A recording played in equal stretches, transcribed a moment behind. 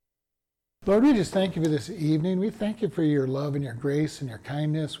Lord, we just thank you for this evening. We thank you for your love and your grace and your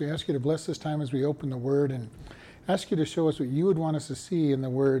kindness. We ask you to bless this time as we open the Word and ask you to show us what you would want us to see in the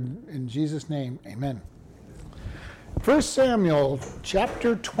Word. In Jesus' name, amen. 1 Samuel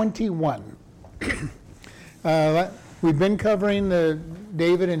chapter 21. We've been covering the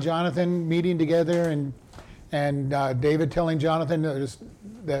David and Jonathan meeting together and David telling Jonathan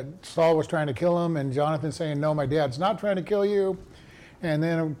that Saul was trying to kill him, and Jonathan saying, no, my dad's not trying to kill you. And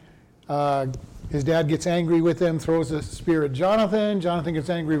then his dad gets angry with him, throws a spear at Jonathan. Jonathan gets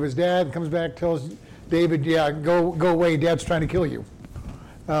angry with his dad, comes back, tells David, yeah, go away, dad's trying to kill you.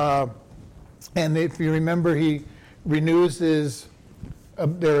 And if you remember, he renews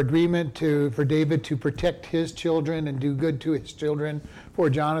their agreement for David to protect his children and do good to his children for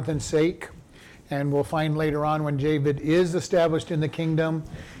Jonathan's sake. And we'll find later on when David is established in the kingdom,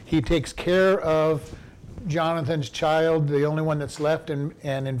 he takes care of Jonathan's child, the only one that's left, and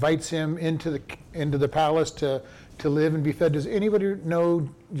invites him into the palace to live and be fed. Does anybody know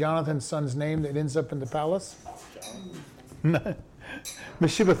Jonathan's son's name that ends up in the palace?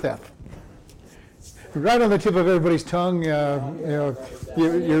 Mephibosheth. Right on the tip of everybody's tongue.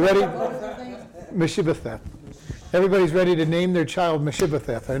 You're ready? Mephibosheth. Everybody's ready to name their child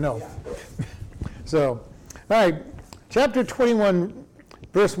Mephibosheth, I know. So, all right, chapter 21,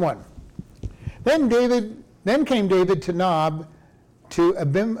 verse 1. Then came David to Nob, to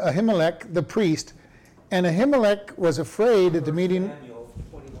Ahimelech the priest, and Ahimelech was afraid at the meeting.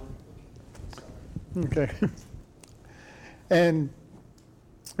 Okay. and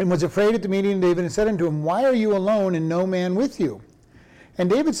was afraid at the meeting of David, and said unto him, why are you alone and no man with you? And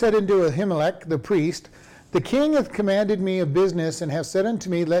David said unto Ahimelech the priest, the king hath commanded me of business, and hath said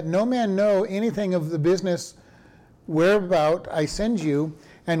unto me, let no man know anything of the business whereabout I send you,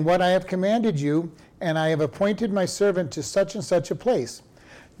 and what I have commanded you, and I have appointed my servant to such and such a place.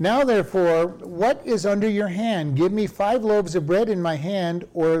 Now therefore, what is under your hand? Give me 5 loaves of bread in my hand,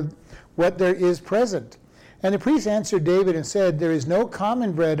 or what there is present. And the priest answered David and said, there is no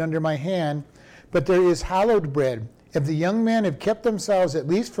common bread under my hand, but there is hallowed bread, if the young men have kept themselves at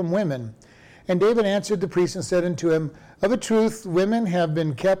least from women. And David answered the priest and said unto him, of a truth, women have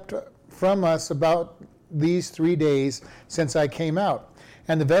been kept from us about these 3 days since I came out.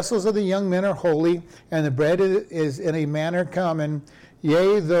 And the vessels of the young men are holy, and the bread is in a manner common,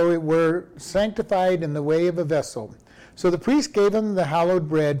 yea, though it were sanctified in the way of a vessel. So the priest gave him the hallowed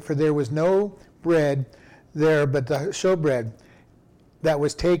bread, for there was no bread there but the showbread that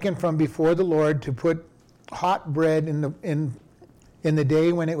was taken from before the Lord to put hot bread in the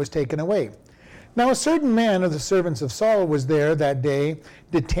day when it was taken away. Now a certain man of the servants of Saul was there that day,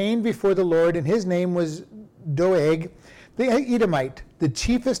 detained before the Lord, and his name was Doeg, the Edomite, the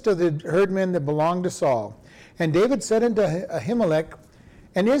chiefest of the herdmen that belonged to Saul. And David said unto Ahimelech,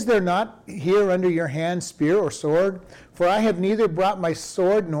 and is there not here under your hand spear or sword? For I have neither brought my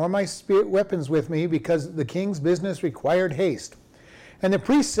sword nor my weapons with me, because the king's business required haste. And the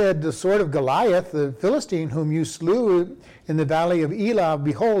priest said, the sword of Goliath, the Philistine, whom you slew in the valley of Elah,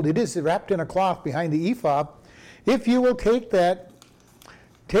 behold, it is wrapped in a cloth behind the ephod. If you will take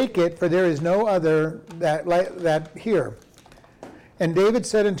it, for there is no other that here. And David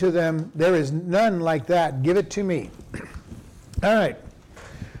said unto them, there is none like that, give it to me. All right,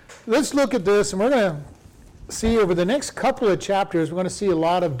 let's look at this, and we're going to see over the next couple of chapters, we're going to see a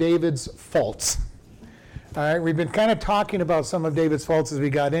lot of David's faults. All right, we've been kind of talking about some of David's faults as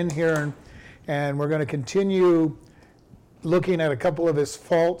we got in here, and we're going to continue looking at a couple of his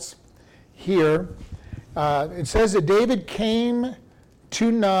faults here. It says that David came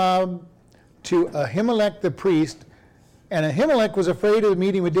to Nob, to Ahimelech the priest, and Ahimelech was afraid of the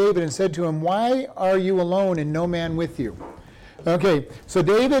meeting with David and said to him, why are you alone and no man with you? Okay, so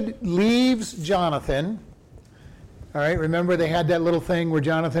David leaves Jonathan. All right, remember they had that little thing where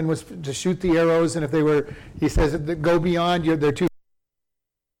Jonathan was to shoot the arrows, and if they were, he says, go beyond, they're too,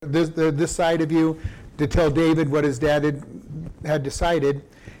 this side of you, to tell David what his dad had decided.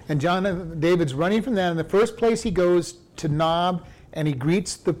 And David's running from that. In the first place, he goes to Nob, and he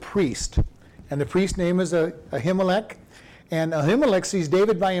greets the priest. And the priest's name is Ahimelech. And Ahimelech sees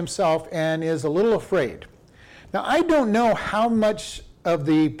David by himself and is a little afraid. Now, I don't know how much of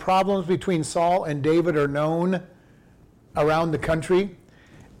the problems between Saul and David are known around the country.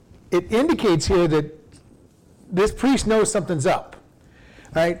 It indicates here that this priest knows something's up.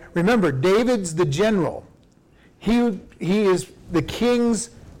 All right? Remember, David's the general. He is the king's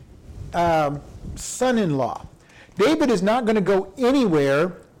son-in-law. David is not going to go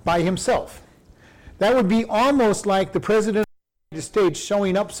anywhere by himself. That would be almost like the president of the United States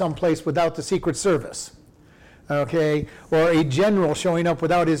showing up someplace without the Secret Service. okay, or a general showing up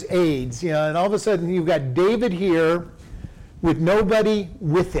without his aides, and all of a sudden you've got David here with nobody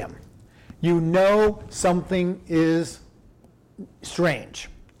with him. You know something is strange.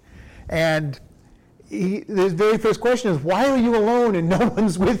 And the very first question is, why are you alone and no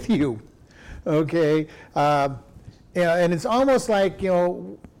one's with you? Okay, and it's almost like,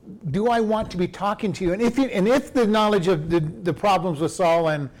 do I want to be talking to you? And if the knowledge of the problems with Saul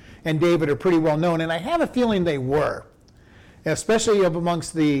and David are pretty well known, and I have a feeling they were, especially up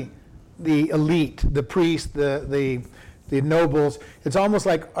amongst the elite, the priests, the nobles, it's almost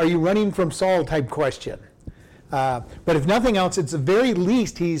like, are you running from Saul type question. But if nothing else, it's the very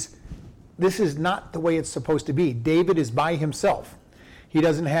least this is not the way it's supposed to be. David is by himself. He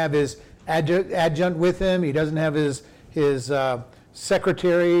doesn't have his adjunct with him. He doesn't have his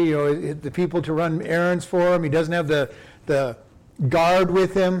secretary, the people to run errands for him. He doesn't have the guard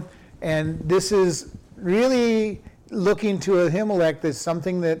with him. And this is really looking to Ahimelech as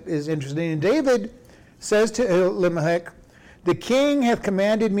something that is interesting. And David says to Ahimelech, the king hath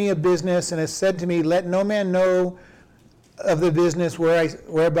commanded me a business and has said to me, let no man know of the business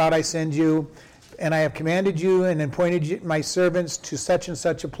whereabout I send you. And I have commanded you and appointed my servants to such and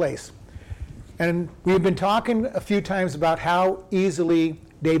such a place. And we've been talking a few times about how easily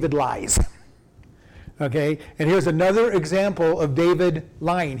David lies. Okay, and here's another example of David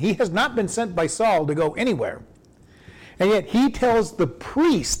lying. He has not been sent by Saul to go anywhere. And yet he tells the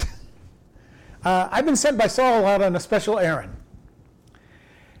priest, I've been sent by Saul out on a special errand.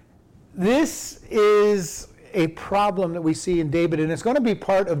 This is a problem that we see in David, and it's going to be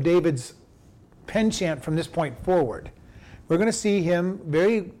part of David's penchant from this point forward. We're going to see him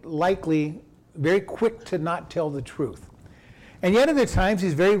very likely very quick to not tell the truth. And yet at times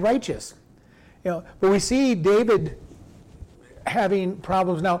he's very righteous. But we see David having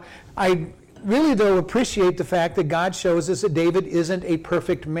problems. Now, I really, though, appreciate the fact that God shows us that David isn't a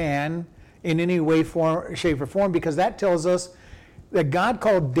perfect man in any way, shape, or form, because that tells us that God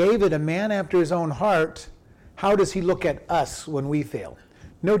called David a man after his own heart. How does he look at us when we fail?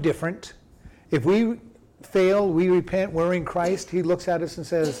 No different. If we fail, we repent, we're in Christ, he looks at us and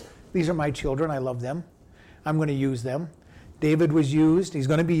says, these are my children, I love them. I'm going to use them. David was used, he's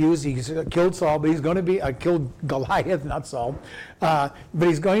going to be used. He's killed Saul, but he's going to be, killed Goliath, not Saul. But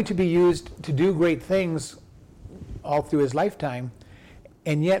he's going to be used to do great things all through his lifetime.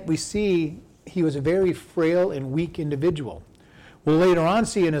 And yet we see he was a very frail and weak individual. We'll later on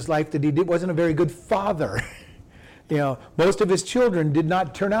see in his life that he wasn't a very good father. Most of his children did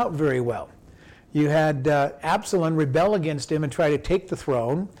not turn out very well. You had Absalom rebel against him and try to take the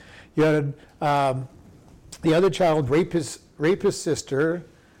throne. You had the other child rape his sister.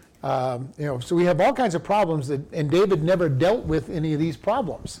 So we have all kinds of problems and David never dealt with any of these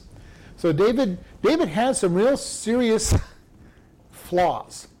problems. So David has some real serious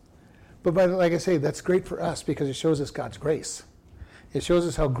flaws. But like I say, that's great for us because it shows us God's grace. It shows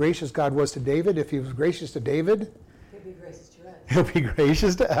us how gracious God was to David. If he was gracious to David, he'll be gracious to us. He'll be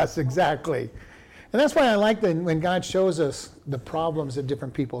gracious to us, exactly. And that's why I like when God shows us the problems that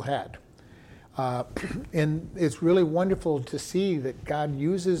different people had. And it's really wonderful to see that God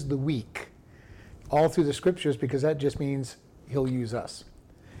uses the weak all through the scriptures, because that just means he'll use us.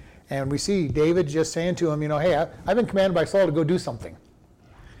 And we see David just saying to him, hey, I've been commanded by Saul to go do something.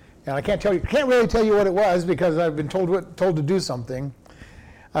 And I can't really tell you what it was because I've been told to do something.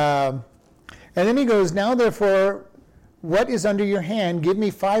 And then he goes, now therefore, what is under your hand? Give me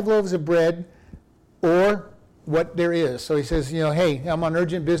 5 loaves of bread or what there is. So he says, hey, I'm on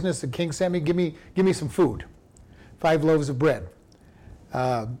urgent business. The king sent me. Give me some food. 5 loaves of bread.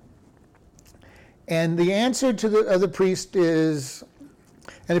 And the answer to the priest is,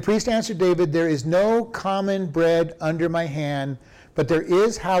 and the priest answered David, there is no common bread under my hand, but there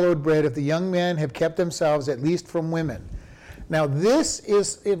is hallowed bread if the young men have kept themselves at least from women. Now this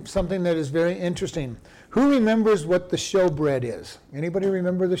is something that is very interesting. Who remembers what the showbread is? Anybody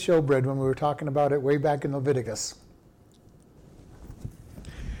remember the showbread when we were talking about it way back in Leviticus?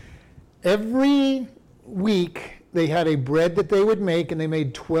 Every week they had a bread that they would make, and they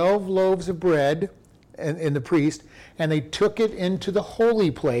made 12 loaves of bread in the priest, and they took it into the holy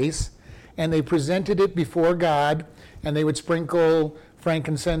place, and they presented it before God, and they would sprinkle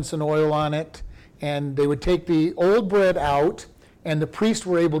frankincense and oil on it, and they would take the old bread out, and the priests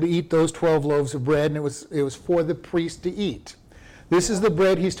were able to eat those 12 loaves of bread, and it was for the priest to eat. This is the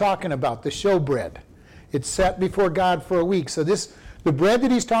bread he's talking about, the showbread. It's set before God for a week. So the bread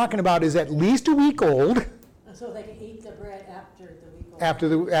that he's talking about is at least a week old. So they can eat the bread after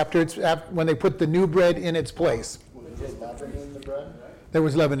the week old. When they put the new bread in its place. Was there leaven in the bread? There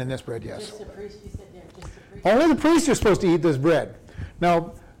was leaven in this bread, yes. Just the priest, you said there, just the Only the priests are supposed to eat this bread.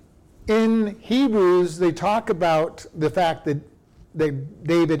 Now, in Hebrews, they talk about the fact that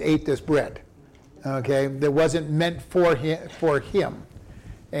David ate this bread, okay, that wasn't meant for him.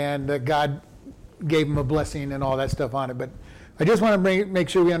 And God gave him a blessing and all that stuff on it. But I just want to make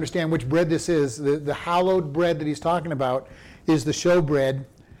sure we understand which bread this is. The hallowed bread that he's talking about is the showbread.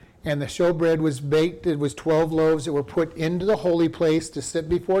 And the showbread was baked. It was 12 loaves that were put into the holy place to sit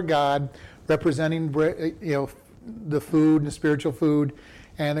before God, representing bread, the food, the spiritual food.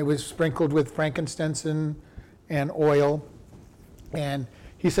 And it was sprinkled with frankincense and oil. And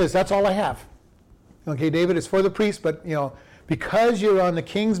he says, that's all I have. Okay, David, it's for the priest, but because you're on the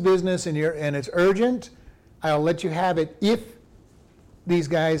king's business and it's urgent, I'll let you have it if these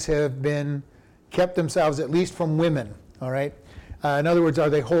guys have kept themselves at least from women. All right. In other words, are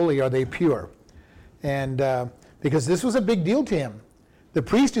they holy? Are they pure? And because this was a big deal to him, the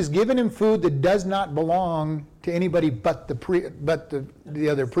priest is giving him food that does not belong to anybody but the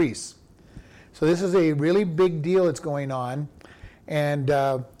other priests. So this is a really big deal that's going on, and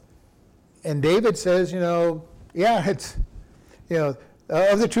David says, it's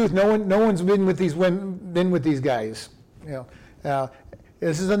of the truth, no one's been with these guys.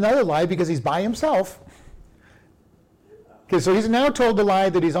 This is another lie because he's by himself. Okay, so he's now told the lie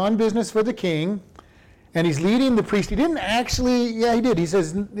that he's on business for the king, and he's leading the priest. He didn't actually. Yeah, he did. He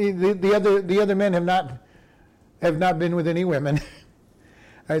says the other men have not been with any women.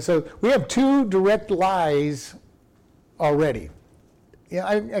 All right, so we have two direct lies already. Yeah,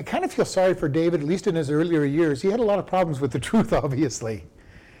 I kind of feel sorry for David, at least in his earlier years. He had a lot of problems with the truth, obviously,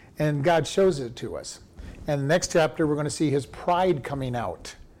 and God shows it to us. And the next chapter, we're going to see his pride coming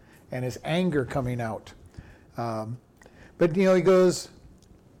out and his anger coming out. But, he goes,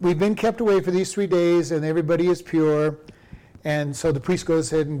 we've been kept away for these 3 days, and everybody is pure. And so the priest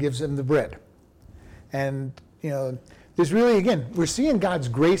goes ahead and gives him the bread. And, there's really, again, we're seeing God's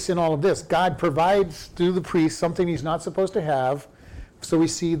grace in all of this. God provides through the priest something he's not supposed to have. So we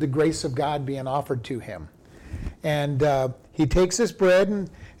see the grace of God being offered to him. And he takes this bread,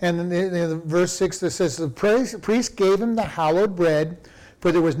 and in verse 6 it says, the priest gave him the hallowed bread,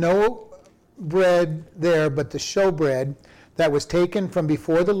 for there was no bread there but the showbread that was taken from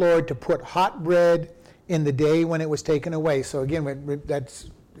before the Lord to put hot bread in the day when it was taken away. So again,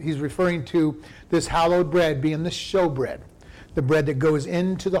 he's referring to this hallowed bread being the showbread, the bread that goes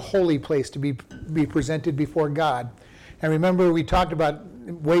into the holy place to be presented before God. And remember, we talked about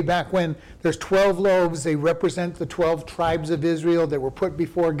way back when there's 12 loaves. They represent the 12 tribes of Israel that were put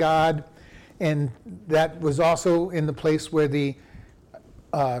before God. And that was also in the place where the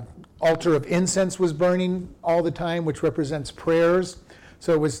altar of incense was burning all the time, which represents prayers.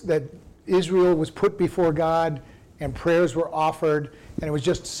 So it was that Israel was put before God and prayers were offered, and it was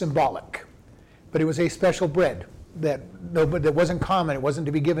just symbolic. But it was a special bread that wasn't common. It wasn't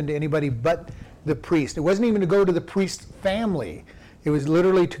to be given to anybody but the priest. It wasn't even to go to the priest's family. It was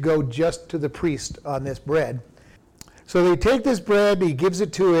literally to go just to the priest on this bread. So they take this bread, he gives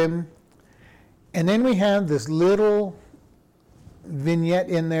it to him, and then we have this little vignette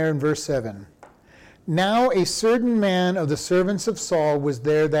in there in verse 7. Now a certain man of the servants of Saul was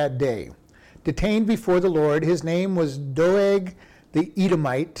there that day, detained before the Lord. His name was Doeg the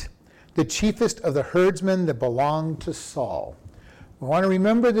Edomite, the chiefest of the herdsmen that belonged to Saul. We want to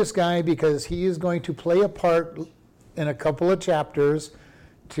remember this guy because he is going to play a part in a couple of chapters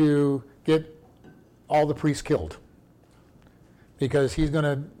to get all the priests killed. Because he's going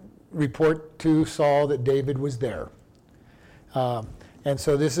to report to Saul that David was there. And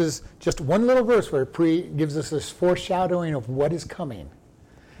so this is just one little verse where it gives us this foreshadowing of what is coming.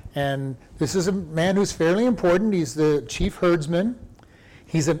 And this is a man who's fairly important. He's the chief herdsman.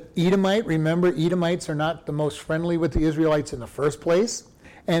 He's an Edomite. Remember, Edomites are not the most friendly with the Israelites in the first place.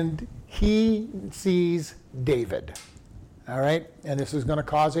 And he sees David. All right? And this is going to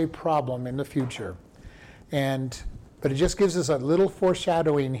cause a problem in the future. But it just gives us a little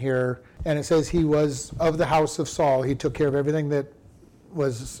foreshadowing here. And it says he was of the house of Saul. He took care of everything that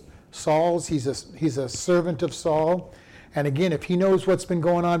was Saul's. He's a servant of Saul. And again, if he knows what's been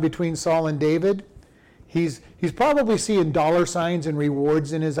going on between Saul and David, he's probably seeing dollar signs and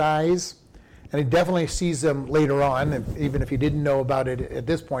rewards in his eyes. And he definitely sees them later on, even if he didn't know about it at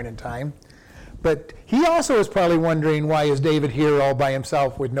this point in time. But he also is probably wondering, why is David here all by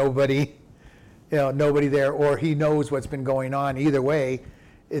himself with nobody there, or he knows what's been going on. Either way,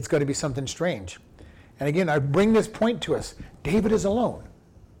 it's going to be something strange. And again, I bring this point to us. David is alone.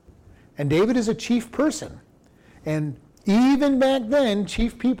 And David is a chief person. And even back then,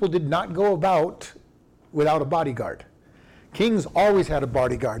 chief people did not go about without a bodyguard. Kings always had a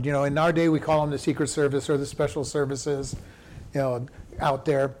bodyguard. In our day we call them the Secret Service or the Special Services, out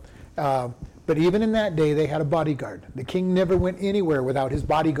there. But even in that day, they had a bodyguard. The king never went anywhere without his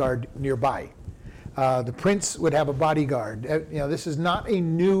bodyguard nearby. The prince would have a bodyguard. This is not a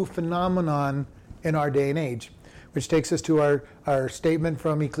new phenomenon in our day and age, which takes us to our statement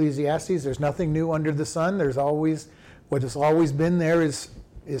from Ecclesiastes. There's nothing new under the sun. There's always, what has always been there is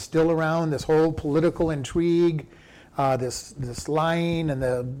still around. This whole political intrigue, this lying and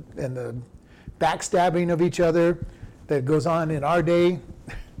the backstabbing of each other that goes on in our day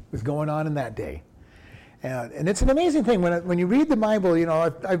was going on in that day. And it's an amazing thing. When you read the Bible,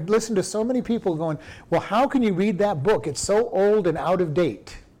 I've listened to so many people going, well, how can you read that book? It's so old and out of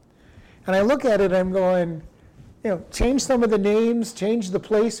date. And I look at it and I'm going, change some of the names, change the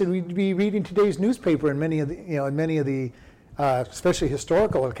place, and we'd be reading today's newspaper in many of the, especially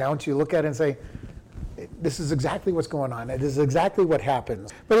historical accounts. You look at it and say, this is exactly what's going on. It is exactly what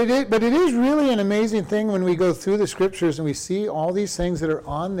happens. But it is really an amazing thing when we go through the scriptures and we see all these things that are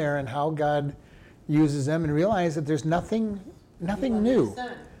on there and how God uses them and realize that there's nothing new.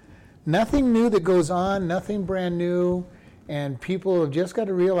 Nothing new that goes on, nothing brand new. And people have just got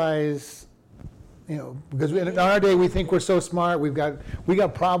to realize, because in our day we think we're so smart. We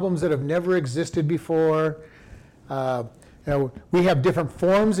got problems that have never existed before. We have different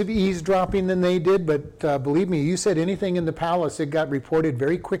forms of eavesdropping than they did, but believe me, you said anything in the palace, it got reported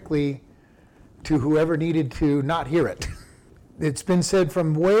very quickly to whoever needed to not hear it. It's been said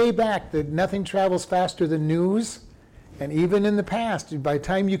from way back that nothing travels faster than news, and even in the past, by the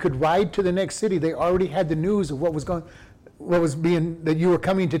time you could ride to the next city, they already had the news of that you were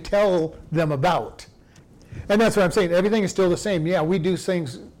coming to tell them about. And that's what I'm saying. Everything is still the same. Yeah, we do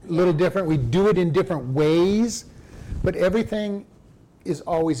things a little different. We do it in different ways. But everything is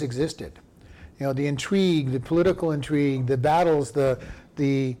always existed. The intrigue, the political intrigue, the battles,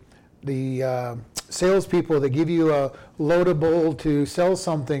 the salespeople that give you a loadable to sell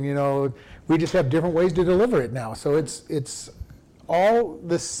something. We just have different ways to deliver it now. So it's all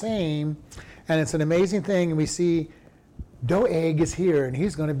the same, and it's an amazing thing. And we see Doeg is here, and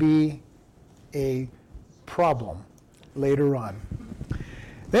he's going to be a problem later on.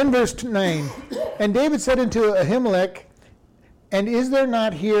 Then verse 9, and David said unto Ahimelech, and is there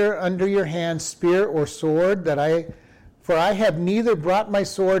not here under your hand spear or sword for I have neither brought my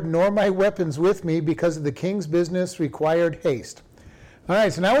sword nor my weapons with me because of the king's business required haste. All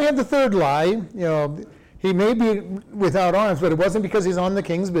right, so now we have the third lie. He may be without arms, but it wasn't because he's on the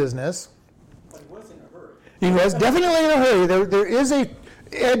king's business. But he was in a hurry. He was definitely in a hurry. There is a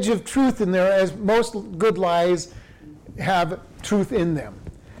edge of truth in there, as most good lies have truth in them.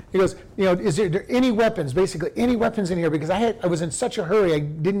 He goes, is there any weapons, basically any weapons in here? Because I was in such a hurry, I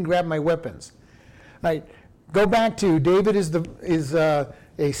didn't grab my weapons. Right. Go back to David is a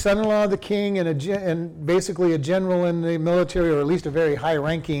son-in-law of the king and basically a general in the military, or at least a very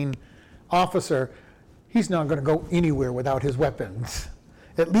high-ranking officer. He's not going to go anywhere without his weapons.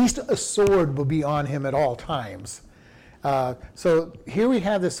 At least a sword will be on him at all times. So here we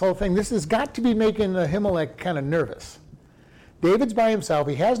have this whole thing. This has got to be making Ahimelech kind of nervous. David's by himself.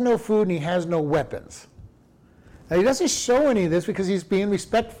 He has no food and he has no weapons. Now, he doesn't show any of this because he's being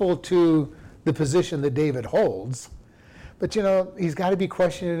respectful to the position that David holds. But, he's got to be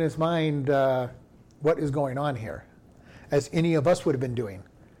questioning in his mind what is going on here, as any of us would have been doing.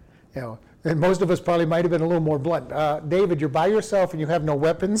 And most of us probably might have been a little more blunt. David, you're by yourself and you have no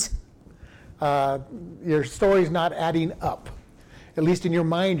weapons. Your story's not adding up. At least in your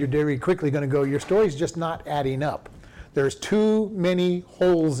mind, you're very quickly going to go, your story's just not adding up. There's too many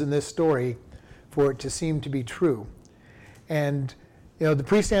holes in this story for it to seem to be true. And, the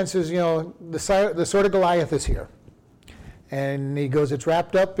priest answers, the sword of Goliath is here. And he goes, it's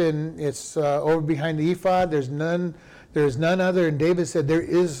wrapped up and it's over behind the ephod. There's none other. And David said, there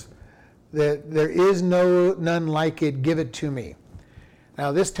is none like it. Give it to me.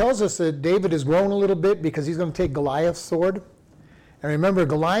 Now, this tells us that David has grown a little bit because he's going to take Goliath's sword. And remember,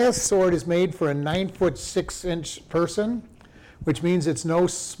 Goliath's sword is made for a 9-foot 6-inch person, which means it's no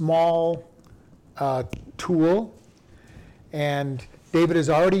small tool. And David has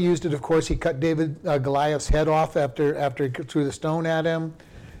already used it. Of course, he cut Goliath's head off after he threw the stone at him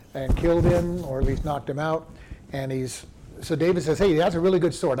and killed him, or at least knocked him out. And so David says, hey, that's a really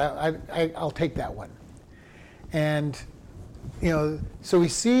good sword. I'll take that one. And, so we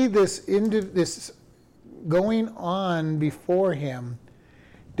see this going on before him,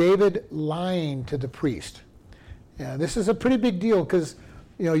 David lying to the priest. This is a pretty big deal because,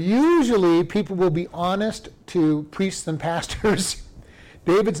 usually people will be honest to priests and pastors.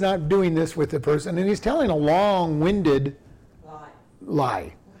 David's not doing this with the person, and he's telling a long-winded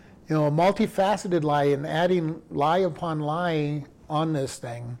lie. A multifaceted lie, and adding lie upon lie on this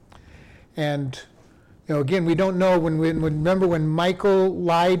thing. And again, we don't know remember when Michal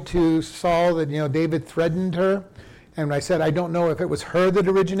lied to Saul that David threatened her, and I said I don't know if it was her that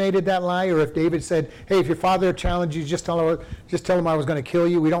originated that lie or if David said, "Hey, if your father challenged you, just tell him I was going to kill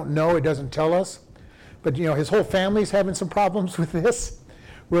you." We don't know; it doesn't tell us. But his whole family's having some problems with this.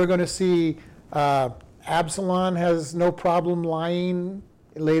 We're going to see Absalom has no problem lying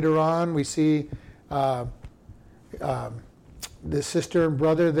later on. We see the sister and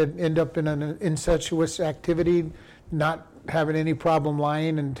brother that end up in an incestuous activity, not having any problem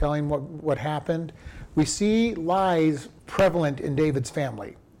lying and telling what happened. We see lies prevalent in David's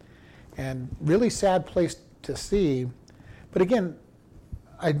family, and really sad place to see. But again,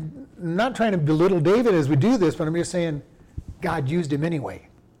 I'm not trying to belittle David as we do this, but I'm just saying God used him anyway,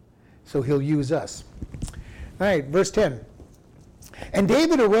 so he'll use us. All right, verse 10. And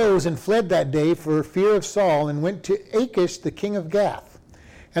David arose and fled that day for fear of Saul, and went to Achish the king of Gath.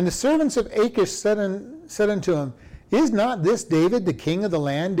 And the servants of Achish said unto him, Is not this David the king of the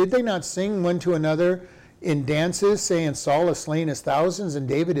land? Did they not sing one to another in dances, saying, Saul has slain his thousands, and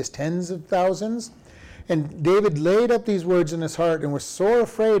David his tens of thousands? And David laid up these words in his heart, and was sore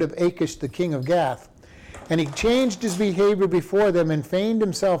afraid of Achish the king of Gath. And he changed his behavior before them, and feigned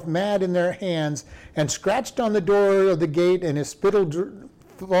himself mad in their hands, and scratched on the door of the gate, and his spittle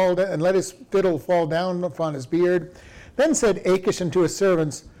and let his spittle fall down upon his beard. Then said Achish unto his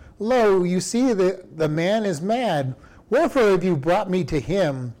servants, Lo, you see the man is mad. Wherefore have you brought me to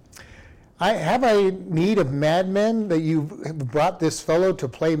him? Have I need of madmen, that you have brought this fellow to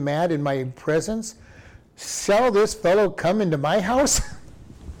play mad in my presence? Shall this fellow come into my house?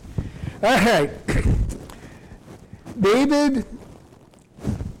 All right. David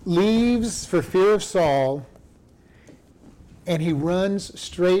leaves for fear of Saul, and he runs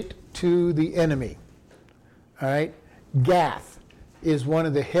straight to the enemy. All right? Gath is one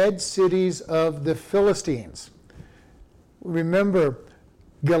of the head cities of the Philistines. Remember,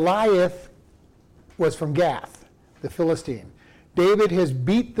 Goliath was from Gath, the Philistine. David has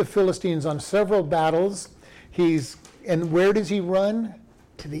beat the Philistines on several battles. And where does he run?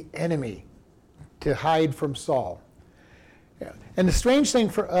 To the enemy, to hide from Saul. Yeah. And the strange thing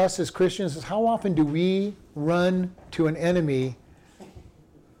for us as Christians is how often do we run to an enemy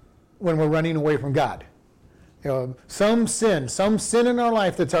when we're running away from God? Some sin in our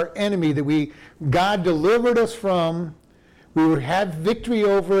life that's our enemy that God delivered us from. We have victory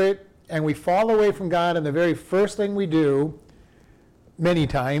over it, and we fall away from God, and the very first thing we do, many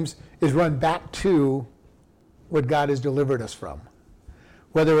times, is run back to what God has delivered us from.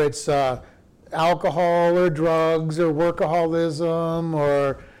 Whether it's alcohol or drugs or workaholism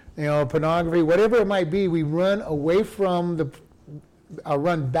or pornography, whatever it might be, we run away from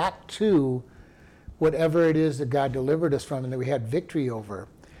run back to whatever it is that God delivered us from and that we had victory over.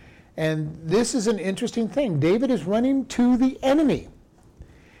 And this is an interesting thing. David is running to the enemy.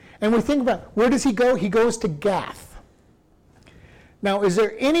 And we think about, where does he go? He goes to Gath. Now, is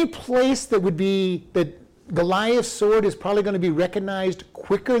there any place that Goliath's sword is probably going to be recognized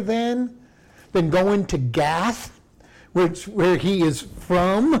quicker than going to Gath, where he is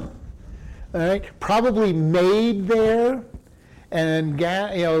from? All right, probably made there. And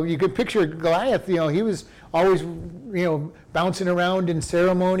you can picture Goliath. He was always, bouncing around in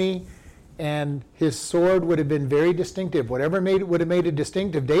ceremony, and his sword would have been very distinctive. Whatever would have made it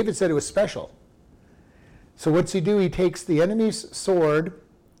distinctive. David said it was special. So what's he do? He takes the enemy's sword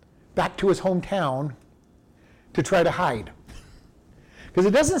back to his hometown to try to hide, because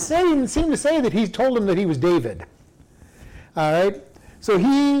it doesn't seem to say that he told him that he was David. All right. So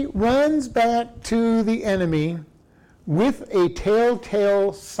he runs back to the enemy with a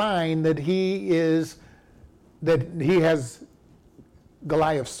telltale sign that he has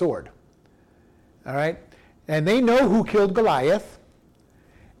Goliath's sword. All right? And they know who killed Goliath,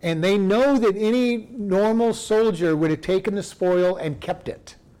 and they know that any normal soldier would have taken the spoil and kept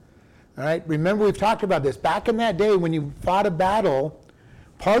it. All right? Remember, we've talked about this. Back in that day, when you fought a battle,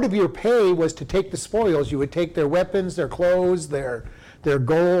 part of your pay was to take the spoils. You would take their weapons, their clothes, their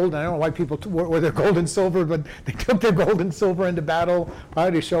gold. I don't know why people wore their gold and silver, but they took their gold and silver into battle,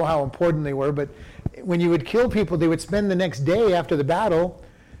 probably to show how important they were. But when you would kill people, they would spend the next day after the battle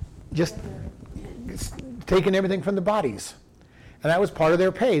just taking everything from the bodies. And that was part of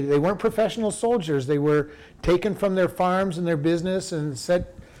their pay. They weren't professional soldiers. They were taken from their farms and their business and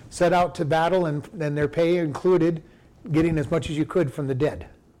set out to battle, and their pay included getting as much as you could from the dead.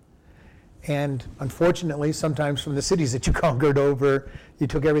 And unfortunately, sometimes from the cities that you conquered over, you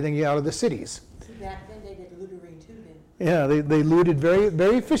took everything out of the cities. See, back then they did lootering too, Yeah, they looted very,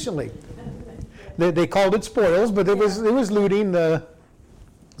 very efficiently. They called it spoils, but it was looting.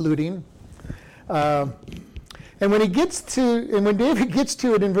 Looting. And when David gets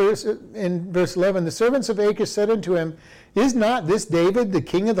to it in verse 11, the servants of Achish said unto him, "Is not this David the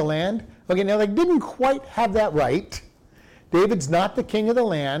king of the land?" Okay, now they didn't quite have that right. David's not the king of the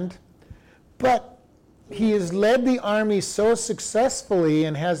land, but he has led the army so successfully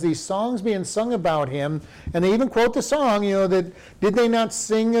and has these songs being sung about him. And they even quote the song, that did they not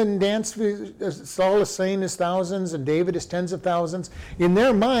sing and dance? Saul is slain his thousands and David his tens of thousands. In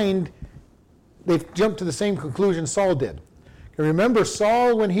their mind, they've jumped to the same conclusion Saul did. And remember,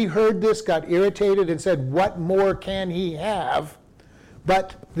 Saul, when he heard this, got irritated and said, "What more can he have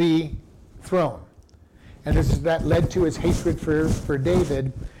but the throne?" And that led to his hatred for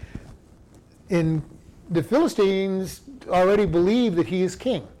David. The Philistines already believe that he is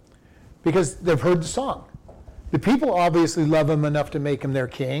king because they've heard the song. The people obviously love him enough to make him their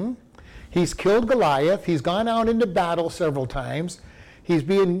king. He's killed Goliath. He's gone out into battle several times. He's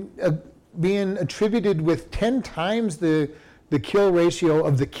being attributed with 10 times the kill ratio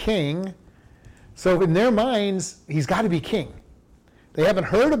of the king. So in their minds, he's got to be king. They haven't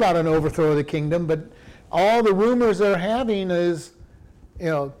heard about an overthrow of the kingdom, but all the rumors they're having is,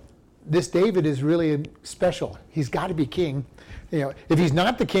 this David is really special. He's got to be king. If he's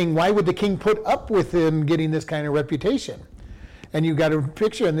not the king, why would the king put up with him getting this kind of reputation? And you've got a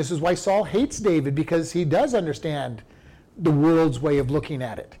picture, and this is why Saul hates David, because he does understand the world's way of looking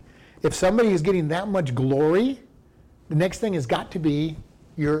at it. If somebody is getting that much glory, the next thing has got to be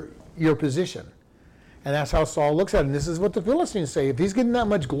your position. And that's how Saul looks at it. And this is what the Philistines say. If he's getting that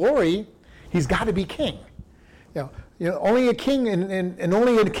much glory, he's got to be king. Only a king, and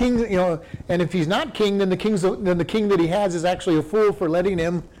only a king. And if he's not king, then the king that he has is actually a fool for letting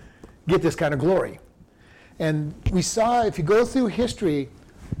him get this kind of glory. And we saw, if you go through history,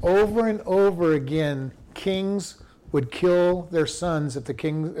 over and over again, kings would kill their sons if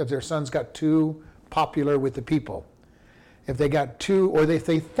their sons got too popular with the people. If they got if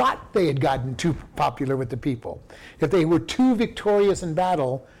they thought they had gotten too popular with the people. If they were too victorious in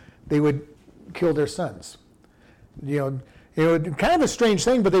battle, they would kill their sons. Kind of a strange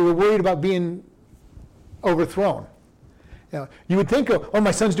thing, but they were worried about being overthrown. You would think, oh,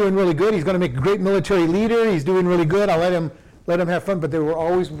 my son's doing really good. He's going to make a great military leader. He's doing really good. I'll let him have fun. But they were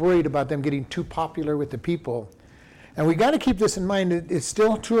always worried about them getting too popular with the people. And we got to keep this in mind. It's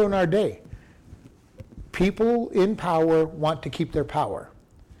still true in our day. People in power want to keep their power,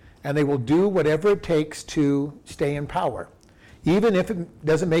 and they will do whatever it takes to stay in power, even if it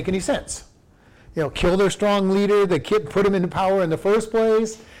doesn't make any sense. Kill their strong leader, put him into power in the first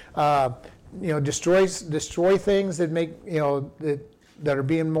place. Destroy things that make that are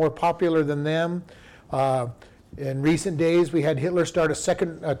being more popular than them. In recent days, we had Hitler start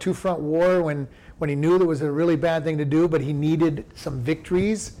a two-front war when he knew that was a really bad thing to do, but he needed some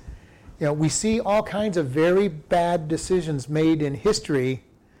victories. We see all kinds of very bad decisions made in history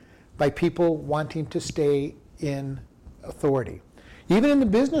by people wanting to stay in authority. Even in the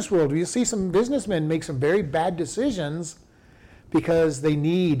business world, you see some businessmen make some very bad decisions because they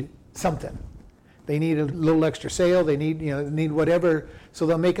need something. They need a little extra sale. They need whatever. So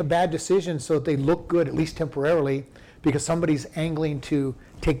they'll make a bad decision so that they look good, at least temporarily, because somebody's angling to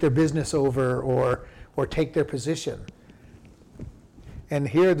take their business over or take their position. And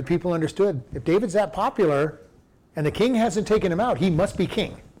here the people understood, if David's that popular and the king hasn't taken him out, he must be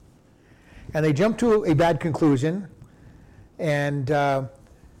king. And they jumped to a bad conclusion. And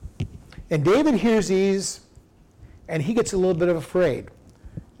David hears these, and he gets a little bit afraid.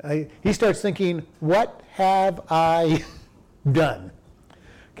 He starts thinking, what have I done?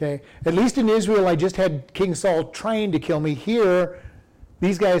 Okay, at least in Israel, I just had King Saul trying to kill me. Here,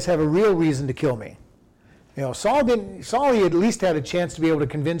 these guys have a real reason to kill me. Saul he at least had a chance to be able to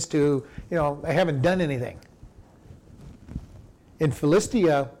convince I haven't done anything. In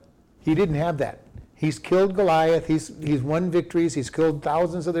Philistia, he didn't have that. He's killed Goliath. He's won victories. He's killed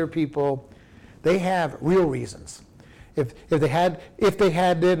thousands of their people. They have real reasons. If they had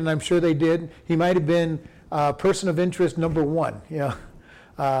it, and I'm sure they did, he might have been person of interest number one.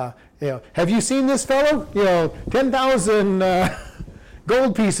 Have you seen this fellow? 10,000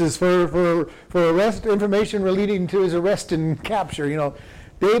 gold pieces for arrest information relating to his arrest and capture.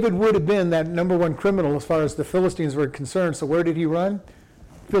 David would have been that number one criminal as far as the Philistines were concerned. So where did he run?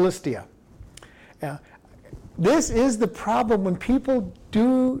 Philistia. This is the problem when people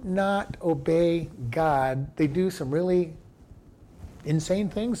do not obey God. They do some really insane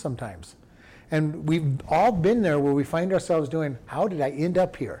things sometimes. And we've all been there where we find ourselves doing, how did I end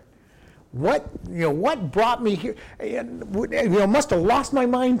up here? What brought me here? Must have lost my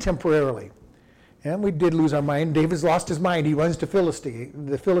mind temporarily. And we did lose our mind. David's lost his mind. He runs to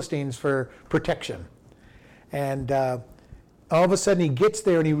the Philistines for protection. And all of a sudden he gets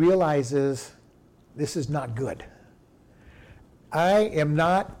there and he realizes, this is not good. I am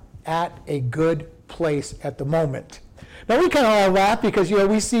not at a good place at the moment. Now we kind of all laugh because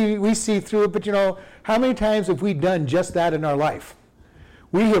we see through it, but how many times have we done just that in our life?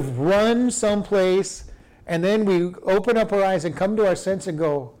 We have run someplace and then we open up our eyes and come to our sense and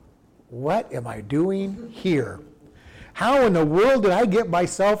go, what am I doing here? How in the world did I get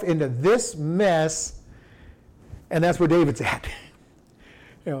myself into this mess? And that's where David's at.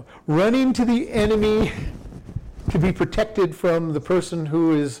 Running to the enemy to be protected from the person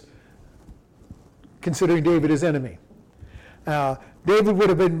who is considering David his enemy. David would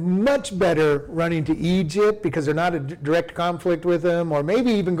have been much better running to Egypt because they're not a direct conflict with him, or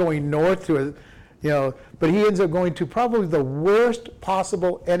maybe even going north to but he ends up going to probably the worst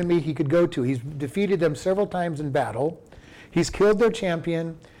possible enemy he could go to. He's defeated them several times in battle. He's killed their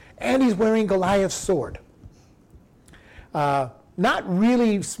champion, and he's wearing Goliath's sword. Not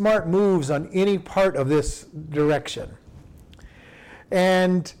really smart moves on any part of this direction.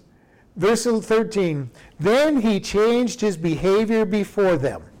 And verse 13, then he changed his behavior before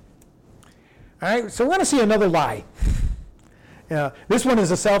them. All right, so we're going to see another lie. This one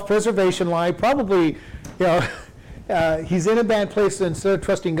is a self-preservation lie. Probably, he's in a bad place, and instead of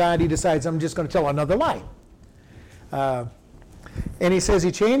trusting God, he decides, I'm just going to tell another lie. And he says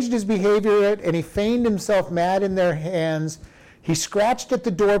he changed his behavior, and he feigned himself mad in their hands. He scratched at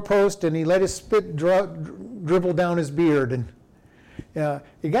the doorpost, and he let his spit dribble down his beard. And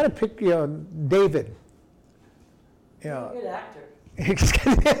you got to pick, David. Good actor. He's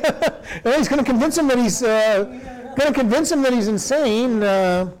going to convince him that he's insane.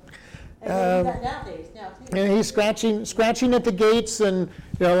 And nowadays, now too. And he's scratching at the gates, and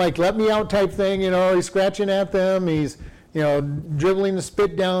like let me out type thing. He's scratching at them. He's dribbling the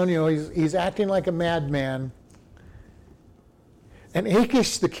spit down. He's acting like a madman. And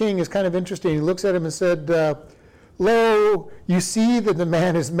Achish the king is kind of interesting. He looks at him and said, "Lo, you see that the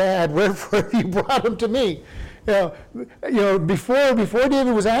man is mad. Wherefore have you brought him to me?" Before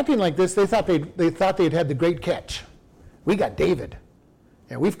David was acting like this, they thought they'd had the great catch. We got David.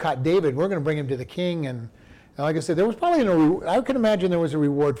 We've caught David. We're going to bring him to the king. And like I said, there was probably I could imagine there was a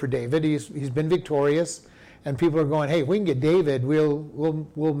reward for David. He's been victorious, and people are going, hey, if we can get David,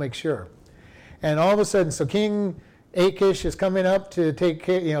 we'll make sure. And all of a sudden, so King Achish is coming up to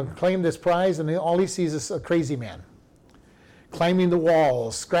claim this prize, and all he sees is a crazy man climbing the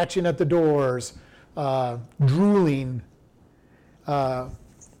walls, scratching at the doors, drooling,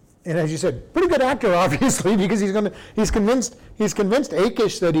 and as you said, pretty good actor, obviously, because he's convinced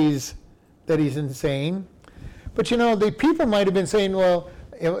Achish that he's insane. But the people might have been saying, well,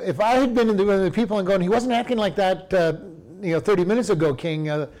 if I had been in the people and going, he wasn't acting like that, 30 minutes ago, King.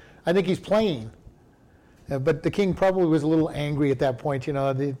 I think he's playing. But the king probably was a little angry at that point.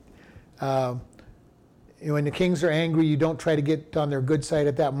 When the kings are angry, you don't try to get on their good side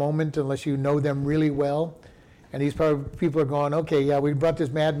at that moment unless you know them really well. And these people are going, okay, yeah, we brought this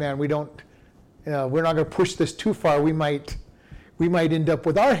madman. We're not going to push this too far. We might end up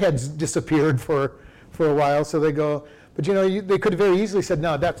with our heads disappeared for a while. So they go, but they could have very easily said,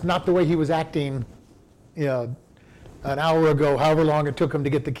 no, that's not the way he was acting, an hour ago, however long it took him to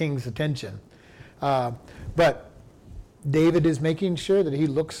get the king's attention. But David is making sure that he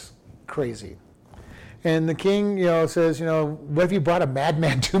looks crazy. And the king, says, what have you brought a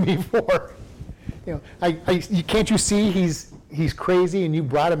madman to me for? Can't you see he's crazy and you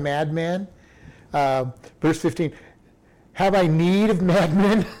brought a madman? Verse 15, have I need of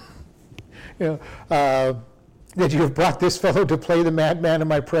madmen? That you have brought this fellow to play the madman in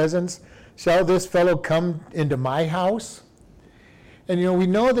my presence? Shall this fellow come into my house? And we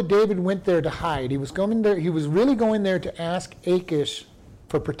know that David went there to hide. He was really going there to ask Achish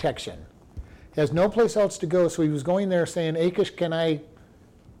for protection. He has no place else to go, so he was going there saying, Achish, can I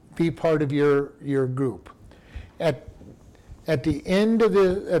be part of your group? At the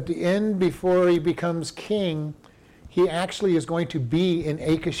end before he becomes king, he actually is going to be in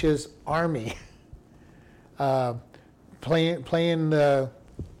Achish's army, playing the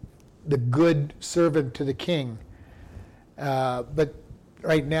good servant to the king. But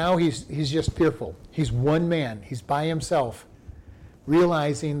right now he's just fearful. He's one man. He's by himself,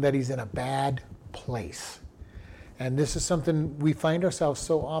 realizing that he's in a bad place. And this is something we find ourselves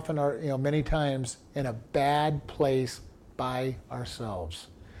so often, many times in a bad place by ourselves.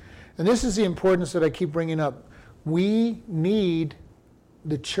 And this is the importance that I keep bringing up. We need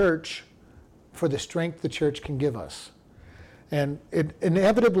the church for the strength the church can give us. And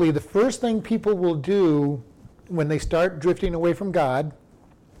inevitably, the first thing people will do when they start drifting away from God,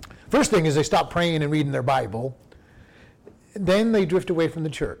 first thing is they stop praying and reading their Bible. Then they drift away from the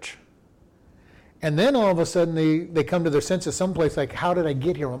church. And then all of a sudden they come to their senses someplace like, how did I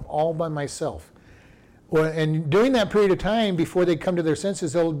get here? I'm all by myself. And during that period of time, before they come to their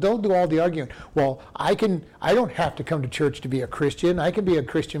senses, they'll do all the arguing. Well, I don't have to come to church to be a Christian. I can be a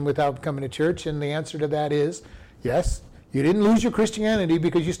Christian without coming to church. And the answer to that is, yes, you didn't lose your Christianity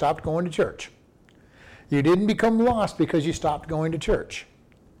because you stopped going to church. You didn't become lost because you stopped going to church.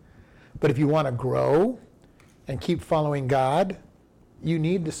 But if you want to grow and keep following God, you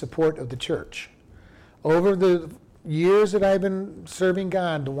need the support of the church. Over the years that I've been serving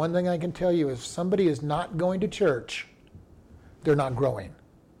God, the one thing I can tell you is if somebody is not going to church, they're not growing.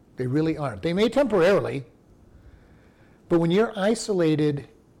 They really aren't. They may temporarily, but when you're isolated,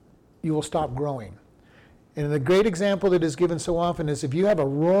 you will stop growing. And the great example that is given so often is if you have a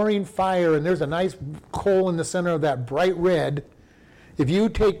roaring fire and there's a nice coal in the center of that bright red, if you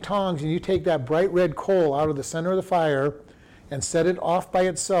take tongs and you take that bright red coal out of the center of the fire and set it off by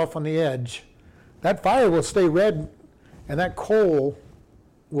itself on the edge, that fire will stay red and that coal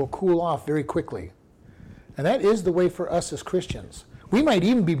will cool off very quickly. And that is the way for us as Christians. We might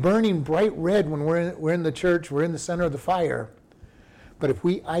even be burning bright red when we're in the church, we're in the center of the fire. But if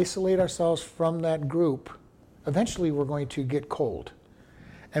we isolate ourselves from that group, eventually we're going to get cold.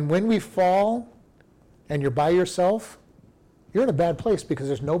 And when we fall and you're by yourself, you're in a bad place because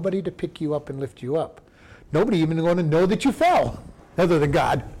there's nobody to pick you up and lift you up. Nobody even going to know that you fell, other than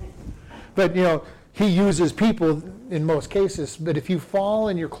God. But, he uses people in most cases. But if you fall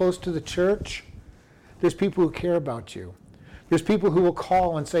and you're close to the church, there's people who care about you. There's people who will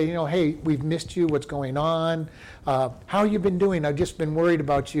call and say, hey, we've missed you. What's going on? How you been doing? I've just been worried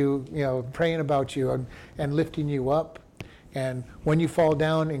about you, praying about you and lifting you up. And when you fall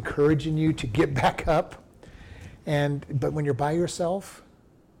down, encouraging you to get back up. But when you're by yourself,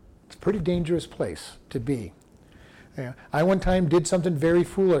 it's a pretty dangerous place to be. Yeah. I one time did something very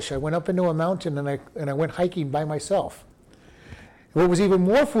foolish. I went up into a mountain and I went hiking by myself. What was even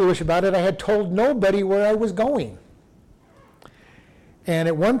more foolish about it, I had told nobody where I was going. And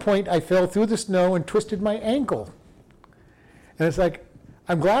at one point I fell through the snow and twisted my ankle. And it's like,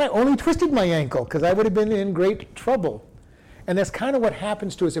 I'm glad I only twisted my ankle because I would have been in great trouble. And that's kind of what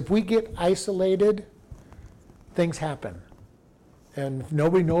happens to us. If we get isolated, things happen. And if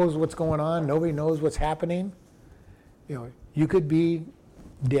nobody knows what's going on, nobody knows what's happening, you could be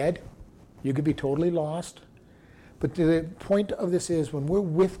dead, you could be totally lost. But the point of this is when we're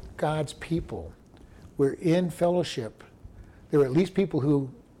with God's people, we're in fellowship, there are at least people who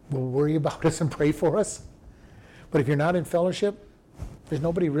will worry about us and pray for us. But if you're not in fellowship, there's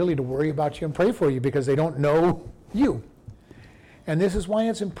nobody really to worry about you and pray for you because they don't know you. And this is why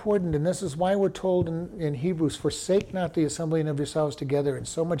it's important, and this is why we're told in Hebrews, forsake not the assembling of yourselves together, and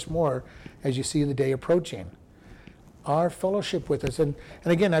so much more as you see the day approaching. Our fellowship with us. And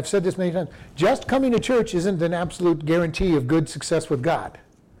again, I've said this many times, just coming to church isn't an absolute guarantee of good success with God.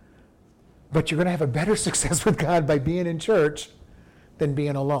 But you're going to have a better success with God by being in church than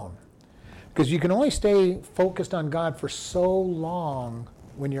being alone. Because you can only stay focused on God for so long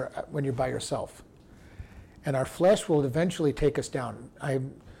when you're by yourself. And our flesh will eventually take us down.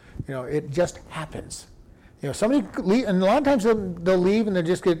 It just happens. Somebody leave, and a lot of times they'll leave and they'll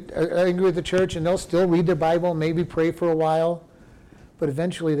just get angry with the church and they'll still read their Bible, maybe pray for a while, but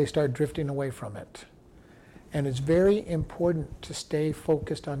eventually they start drifting away from it. And it's very important to stay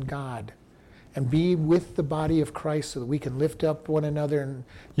focused on God and be with the body of Christ so that we can lift up one another, and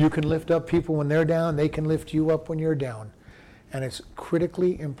you can lift up people when they're down, they can lift you up when you're down. And it's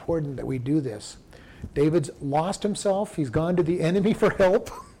critically important that we do this. David's lost himself, he's gone to the enemy for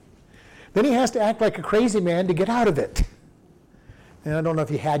help. Then he has to act like a crazy man to get out of it. And I don't know if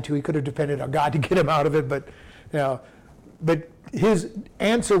he had to. He could have depended on God to get him out of it. But his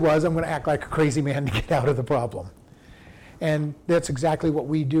answer was, I'm going to act like a crazy man to get out of the problem. And that's exactly what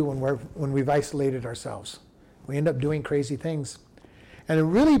we do when we've isolated ourselves. We end up doing crazy things. And a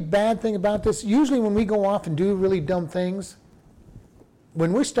really bad thing about this, usually when we go off and do really dumb things,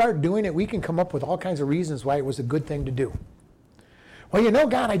 when we start doing it, we can come up with all kinds of reasons why it was a good thing to do. Well,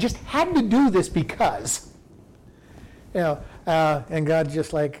 God, I just had to do this because, and God's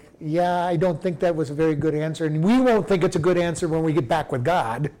just like, yeah, I don't think that was a very good answer. And we won't think it's a good answer when we get back with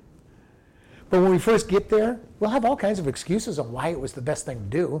God. But when we first get there, we'll have all kinds of excuses on why it was the best thing to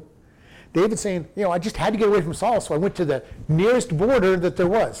do. David's saying, I just had to get away from Saul, so I went to the nearest border that there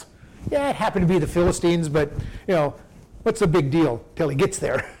was. Yeah, it happened to be the Philistines, but, what's the big deal till he gets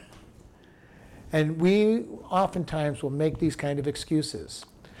there? And we oftentimes will make these kind of excuses.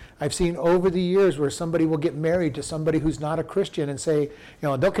 I've seen over the years where somebody will get married to somebody who's not a Christian and say,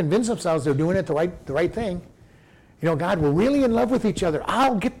 they'll convince themselves they're doing it the right thing. God, we're really in love with each other.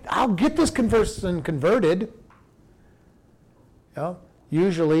 I'll get this person converted.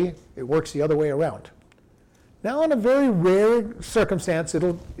 Usually it works the other way around. Now, in a very rare circumstance,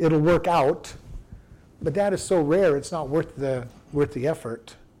 it'll work out, but that is so rare it's not worth the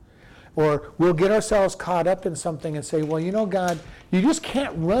effort. Or we'll get ourselves caught up in something and say, well, God, you just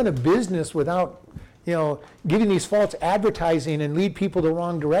can't run a business without, giving these false advertising and lead people the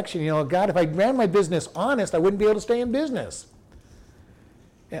wrong direction. God, if I ran my business honest, I wouldn't be able to stay in business.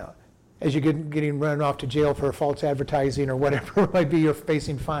 As you're getting run off to jail for false advertising or whatever it might be, you're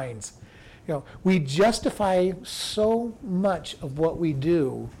facing fines. We justify so much of what we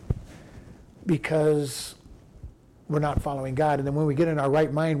do because we're not following God. And then when we get in our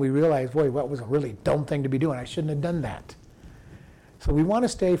right mind, we realize, boy, what was a really dumb thing to be doing. I shouldn't have done that. So we want to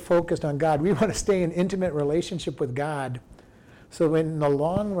stay focused on God. We want to stay in intimate relationship with God. So in the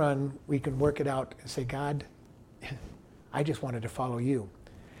long run, we can work it out and say, God, I just wanted to follow you.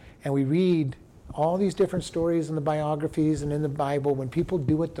 And we read all these different stories in the biographies and in the Bible. When people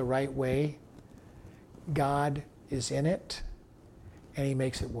do it the right way, God is in it, and he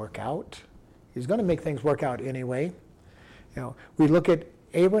makes it work out. He's going to make things work out anyway. We look at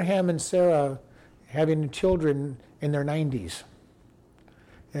Abraham and Sarah having children in their 90s.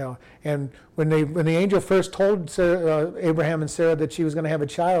 And when the angel first told Abraham and Sarah that she was going to have a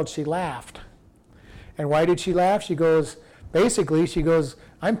child, she laughed. And why did she laugh? She goes,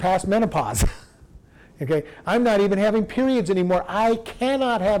 I'm past menopause. Okay, I'm not even having periods anymore. I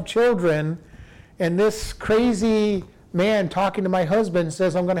cannot have children. And this crazy man talking to my husband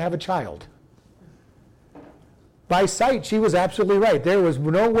says I'm going to have a child. By sight, she was absolutely right. There was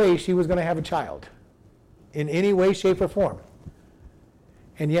no way she was going to have a child in any way, shape, or form.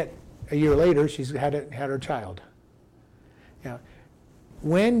 And yet, a year later, she's had her child.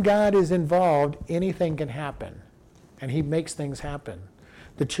 When God is involved, anything can happen. And he makes things happen.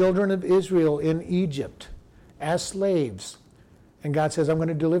 The children of Israel in Egypt as slaves. And God says, I'm going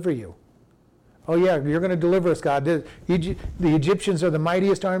to deliver you. Oh yeah, you're going to deliver us, God. The Egyptians are the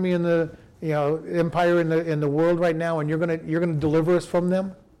mightiest army in the empire in the world right now, and you're going to deliver us from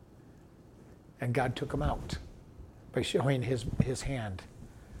them. And God took them out by showing his hand.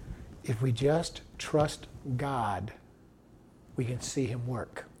 If we just trust God, we can see him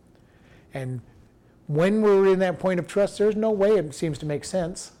work. And when we're in that point of trust, there's no way it seems to make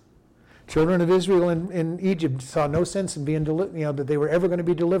sense. Children of Israel in Egypt saw no sense in being that they were ever going to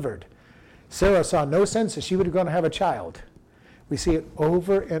be delivered. Sarah saw no sense that she was going to have a child. We see it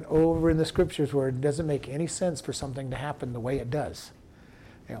over and over in the scriptures where it doesn't make any sense for something to happen the way it does.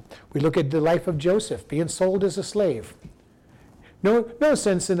 We look at the life of Joseph being sold as a slave. No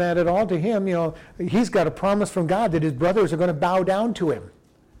sense in that at all to him. He's got a promise from God that his brothers are going to bow down to him.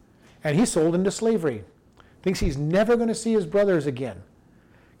 And he's sold into slavery. Thinks he's never going to see his brothers again.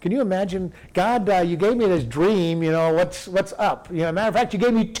 Can you imagine, God, you gave me this dream, what's up? Matter of fact, you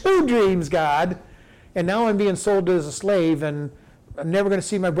gave me 2 dreams, God, and now I'm being sold as a slave, and I'm never going to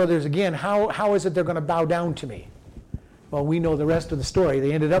see my brothers again. How is it they're going to bow down to me? Well, we know the rest of the story.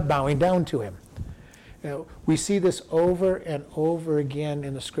 They ended up bowing down to him. We see this over and over again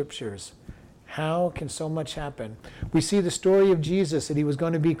in the scriptures. How can so much happen? We see the story of Jesus, that he was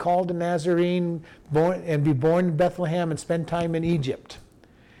going to be called a Nazarene, be born in Bethlehem and spend time in Egypt.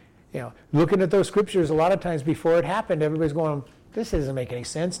 Looking at those scriptures, a lot of times before it happened, everybody's going, this doesn't make any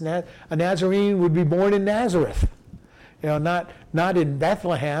sense. A Nazarene would be born in Nazareth, not in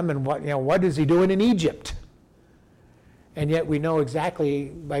Bethlehem. And what is he doing in Egypt? And yet we know exactly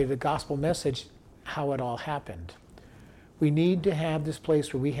by the gospel message how it all happened. We need to have this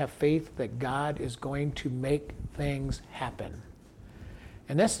place where we have faith that God is going to make things happen.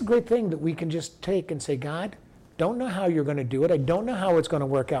 And that's the great thing, that we can just take and say, God, don't know how you're going to do it. I don't know how it's going to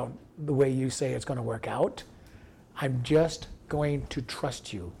work out the way you say it's going to work out. I'm just going to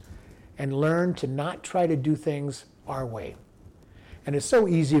trust you and learn to not try to do things our way. And it's so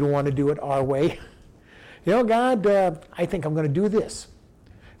easy to want to do it our way. God, I think I'm going to do this.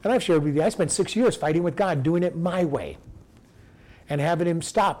 And I've shared with you, I spent 6 years fighting with God, doing it my way. And having him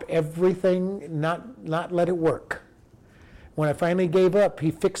stop everything, not let it work. When I finally gave up,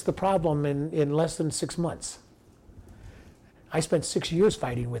 he fixed the problem in less than 6 months. I spent 6 years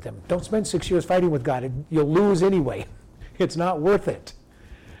fighting with him. Don't spend 6 years fighting with God. You'll lose anyway. It's not worth it.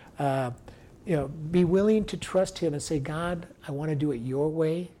 Be willing to trust him and say, God, I want to do it your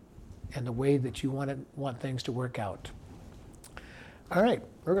way and the way that you want things to work out. All right,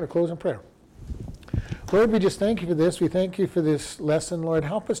 we're going to close in prayer. Lord, we just thank you for this. We thank you for this lesson. Lord,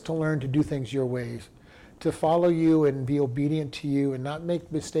 help us to learn to do things your ways, to follow you and be obedient to you and not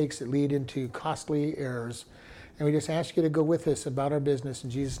make mistakes that lead into costly errors. And we just ask you to go with us about our business. In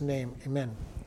Jesus' name, amen.